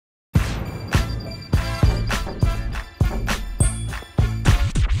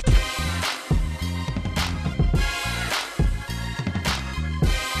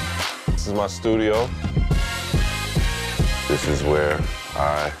is my studio. This is where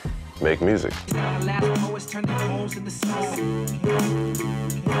I make music.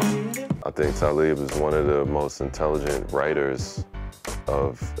 I think Talib is one of the most intelligent writers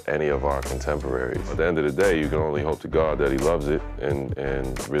of any of our contemporaries. At the end of the day, you can only hope to God that he loves it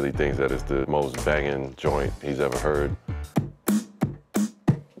and really thinks that it's the most banging joint he's ever heard.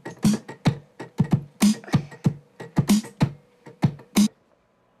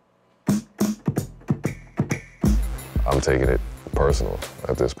 I'm taking it personal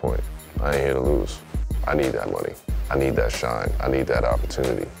at this point. I ain't here to lose. I need that money. I need that shine. I need that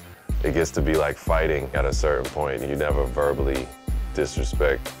opportunity. It gets to be like fighting at a certain point. You never verbally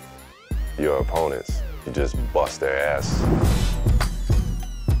disrespect your opponents. You just bust their ass.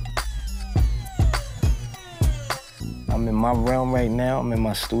 I'm in my realm right now. I'm in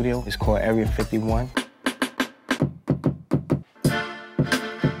my studio. It's called Area 51.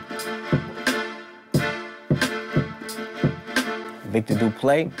 Vikter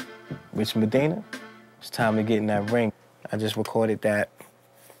Duplaix, Rich Medina. It's time to get in that ring. I just recorded that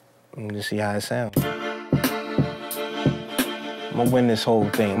and just see how it sounds. I'm gonna win this whole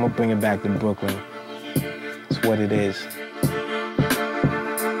thing. I'm gonna bring it back to Brooklyn. It's what it is.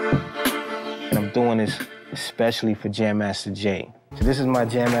 And I'm doing this especially for Jam Master Jay. So this is my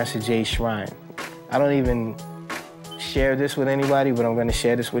Jam Master Jay shrine. I don't even share this with anybody, but I'm gonna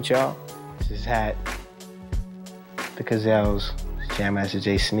share this with y'all. It's his hat, the Gazelles, Jam Master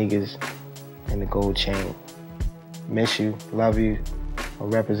Jay sneakers, and the gold chain. Miss you, love you, I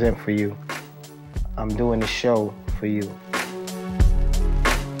represent for you. I'm doing the show for you.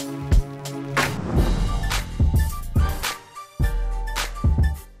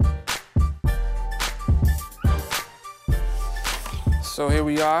 So here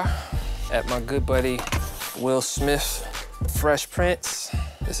we are at my good buddy Will Smith, Fresh Prince.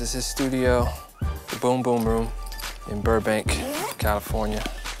 This is his studio, the Boom Boom Room in Burbank, California.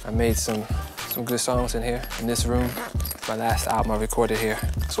 I made some good songs in here, in this room. My last album I recorded here.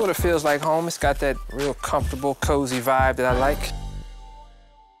 Sort of feels like home. It's got that real comfortable, cozy vibe that I like.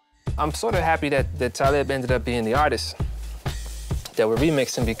 I'm sort of happy that Talib ended up being the artist that we're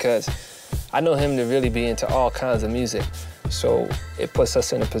remixing because I know him to really be into all kinds of music. So it puts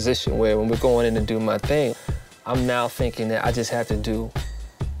us in a position where when we're going in to do my thing, I'm now thinking that I just have to do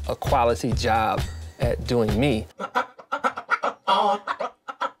a quality job at doing me.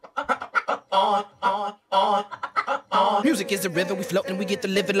 Music is the river, we float and we get to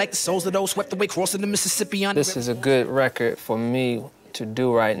live it like the souls of those swept away crossing the Mississippi on the This is a good record for me to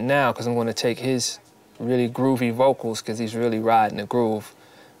do right now because I'm going to take his really groovy vocals because he's really riding the groove,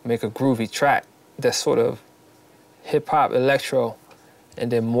 make a groovy track that's sort of hip-hop, electro,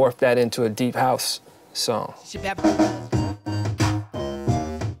 and then morph that into a deep house song.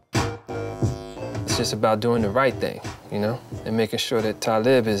 It's just about doing the right thing, you know, and making sure that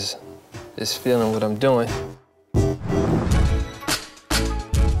Talib is feeling what I'm doing.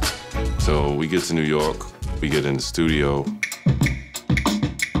 So we get to New York, we get in the studio.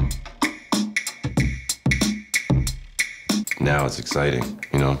 Now it's exciting,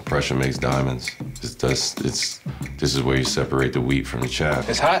 you know, pressure makes diamonds. This is where you separate the wheat from the chaff.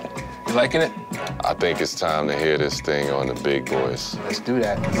 It's hot. You liking it? I think it's time to hear this thing on the big boys. Let's do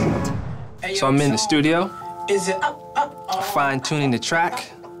that. So I'm in the studio, fine-tuning the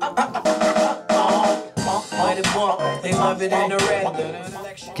track.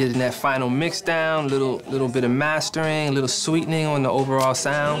 Getting that final mix down, little bit of mastering, a little sweetening on the overall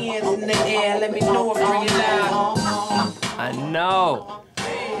sound. I know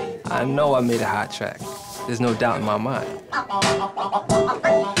I made a hot track. There's no doubt in my mind.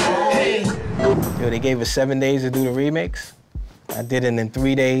 Yo, they gave us 7 days to do the remix. I did it in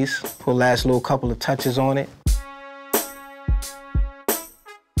 3 days, put last little couple of touches on it.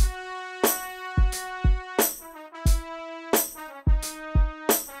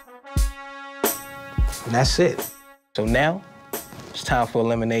 And that's it. So now, it's time for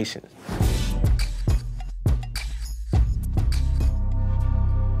elimination.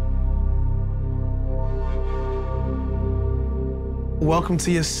 Welcome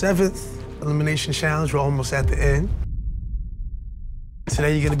to your 7th elimination challenge. We're almost at the end.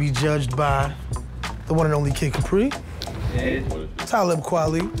 Today you're gonna be judged by the one and only Kid Capri, Talib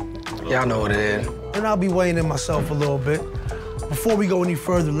Kweli. Y'all know what it is. And I'll be weighing in myself a little bit. Before we go any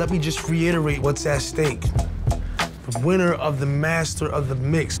further, let me just reiterate what's at stake. The winner of the Master of the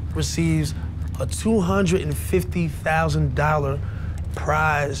Mix receives a $250,000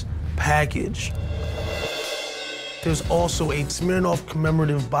 prize package. There's also a Smirnoff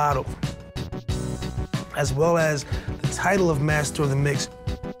commemorative bottle, as well as the title of Master of the Mix.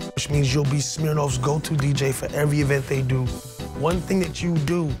 which means you'll be Smirnoff's go-to DJ for every event they do. One thing that you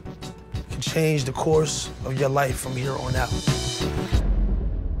do can change the course of your life from here on out.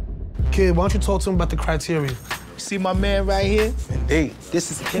 Kid, why don't you talk to him about the criteria? See my man right here? Indeed. This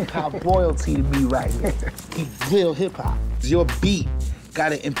is hip-hop royalty to me right here. Real hip-hop. Your beat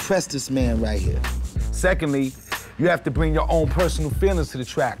gotta impress this man right here. Secondly, you have to bring your own personal feelings to the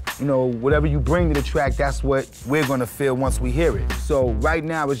track. You know, whatever you bring to the track, that's what we're gonna feel once we hear it. So right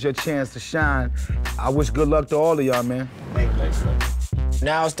now is your chance to shine. I wish good luck to all of y'all, man. Thanks.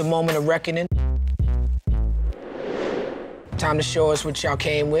 Now is the moment of reckoning. Time to show us what y'all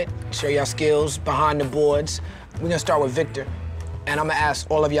came with, show y'all skills behind the boards. We're gonna start with Vikter, and I'm gonna ask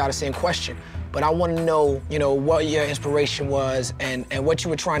all of y'all the same question. But I want to know, what your inspiration was and what you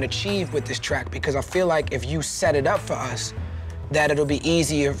were trying to achieve with this track, because I feel like if you set it up for us, that it'll be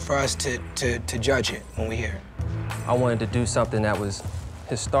easier for us to judge it when we hear it. I wanted to do something that was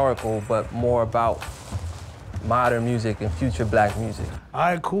historical, but more about modern music and future black music. All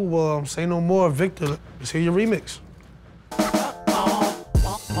right, cool. Well, say no more, Vikter. Let's hear your remix.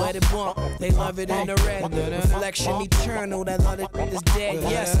 Let it bump, they love it in the red. Reflection eternal, that love it is dead,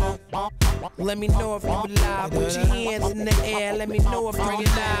 yes. Let me know if you alive. Put your hands in the air, let me know if you're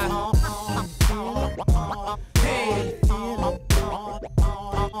alive. Hey,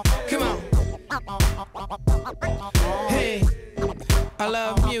 come on. Hey, I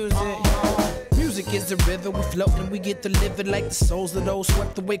love music. Music is the river, we float and we get delivered like the souls of those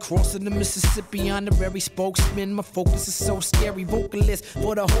swept away crossing the Mississippi. Honorary spokesman, my focus is so scary. Vocalist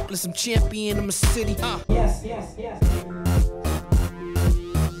for the hopeless, I'm champion of my city. Yes.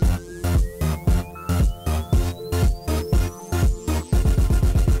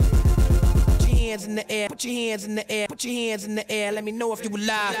 Put your hands in the air, put your hands in the air, put your hands in the air, let me know if you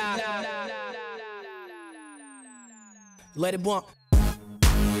alive. Let it bump.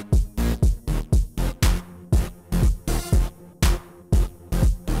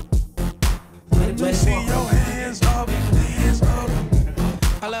 Let See your hands up, hands up.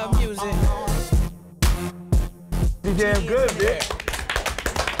 I love music. You damn good, man.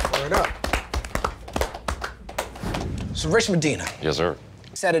 Word up. So Rich Medina. Yes, sir.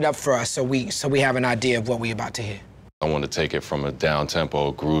 Set it up for us so we have an idea of what we're about to hear. I want to take it from a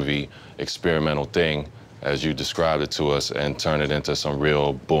down-tempo, groovy, experimental thing, as you described it to us, and turn it into some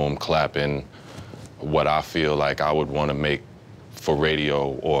real boom, clapping, what I feel like I would want to make for radio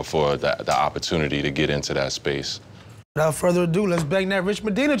or for the opportunity to get into that space. Without further ado, let's bang that Rich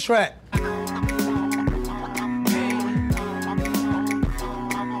Medina track.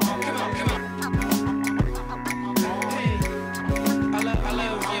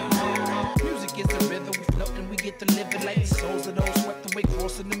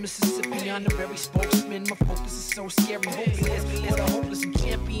 Mississippi, honorary spokesman. My focus is so scary. Hopeless, for the hopeless, I'm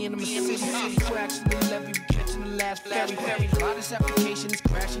champion. I'm a city. Cracks in the levee, catching the last ferry. Hottest application is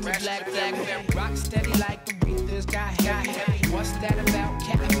crashing the black. Rock steady like the breathers, got heavy. What's that about?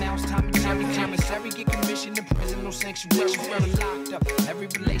 Cat and mouse, Tom and Jerry. Commissary get commissioned in prison, no sanctuary. Locked up, every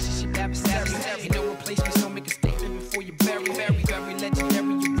relationship adversary. Ain't no replacement, so make a statement before you bury. Very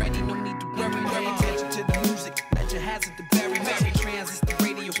legendary, you ready? No need to worry. Pay attention to the music. Let your hazard the berry. Transistor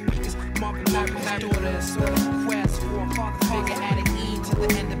radio speakers. Marvin Mary's daughter is sort of quest for a father figure. Added E to the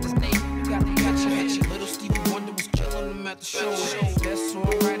end of his name. You got the catch. Little Stevie Wonder was killing him at the show. Best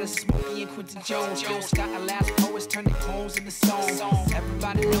songwriters, Smokey and Quincy Jones. Bill Scott and last poets turned their poems into songs.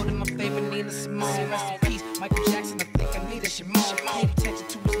 Everybody know that my favorite Nina Simone. Rest in peace, Michael Jackson. I think I need a Shimon. Pay attention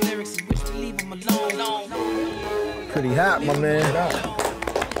to his lyrics and wish to leave him alone. Pretty hot, my man.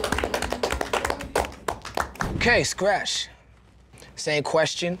 Okay, Scratch. Same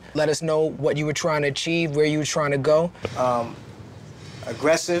question. Let us know what you were trying to achieve, where you were trying to go.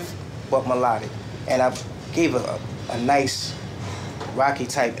 Aggressive, but melodic. And I gave a nice Rocky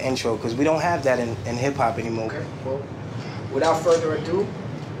type intro, because we don't have that in hip hop anymore. Okay, well, without further ado,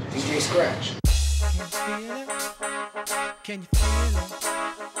 DJ Scratch. Can you feel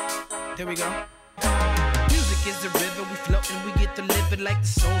it? There we go. Music is the river, we float and we get delivered like the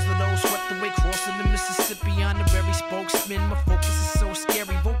souls of those swept away crossing the Mississippi. Honorary spokesman, my focus is so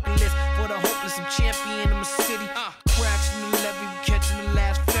scary. Vocalist for the hopeless, I'm champion of my city. Cracks in the levee, we catching the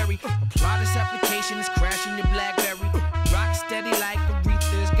last ferry. Apply this application, it's crashing your BlackBerry. Rock steady like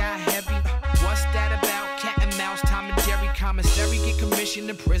aretha's got heavy. What's that about? Cat and mouse, Tom and Jerry. Commissary get commissioned. institution,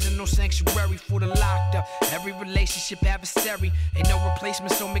 in prison, no sanctuary for the locked up. Every relationship adversary, ain't no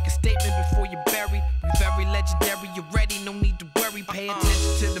replacement, so make a statement before you're buried. You're very legendary, you're ready, no need to worry. Pay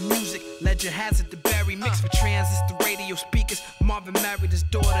attention to the music, legend has it to bury. Mixed with transistor radio speakers. Marvin married his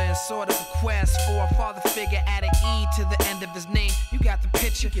daughter in sort of a quest for a father figure. Add an E to the end of his name, you got the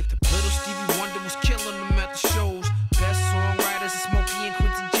picture. Little Stevie Wonder was killing them at the shows. Best songwriters are Smokey and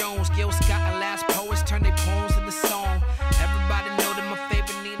Quincy Jones. Gil Scott and last poets turn their poems into song. Everybody know that my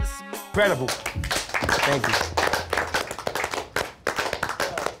favorite Nina Simone. Incredible. Thank you.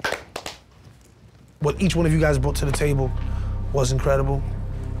 What each one of you guys brought to the table was incredible.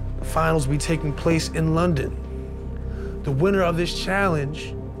 The finals will be taking place in London. The winner of this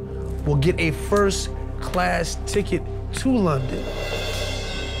challenge will get a first-class ticket to London.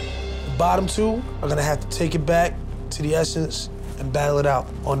 The bottom two are gonna have to take it back to the Essence and battle it out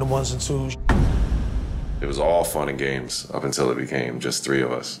on the ones and twos. It was all fun and games up until it became just three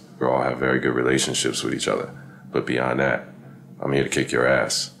of us. We all have very good relationships with each other. But beyond that, I'm here to kick your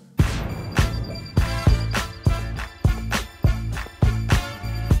ass.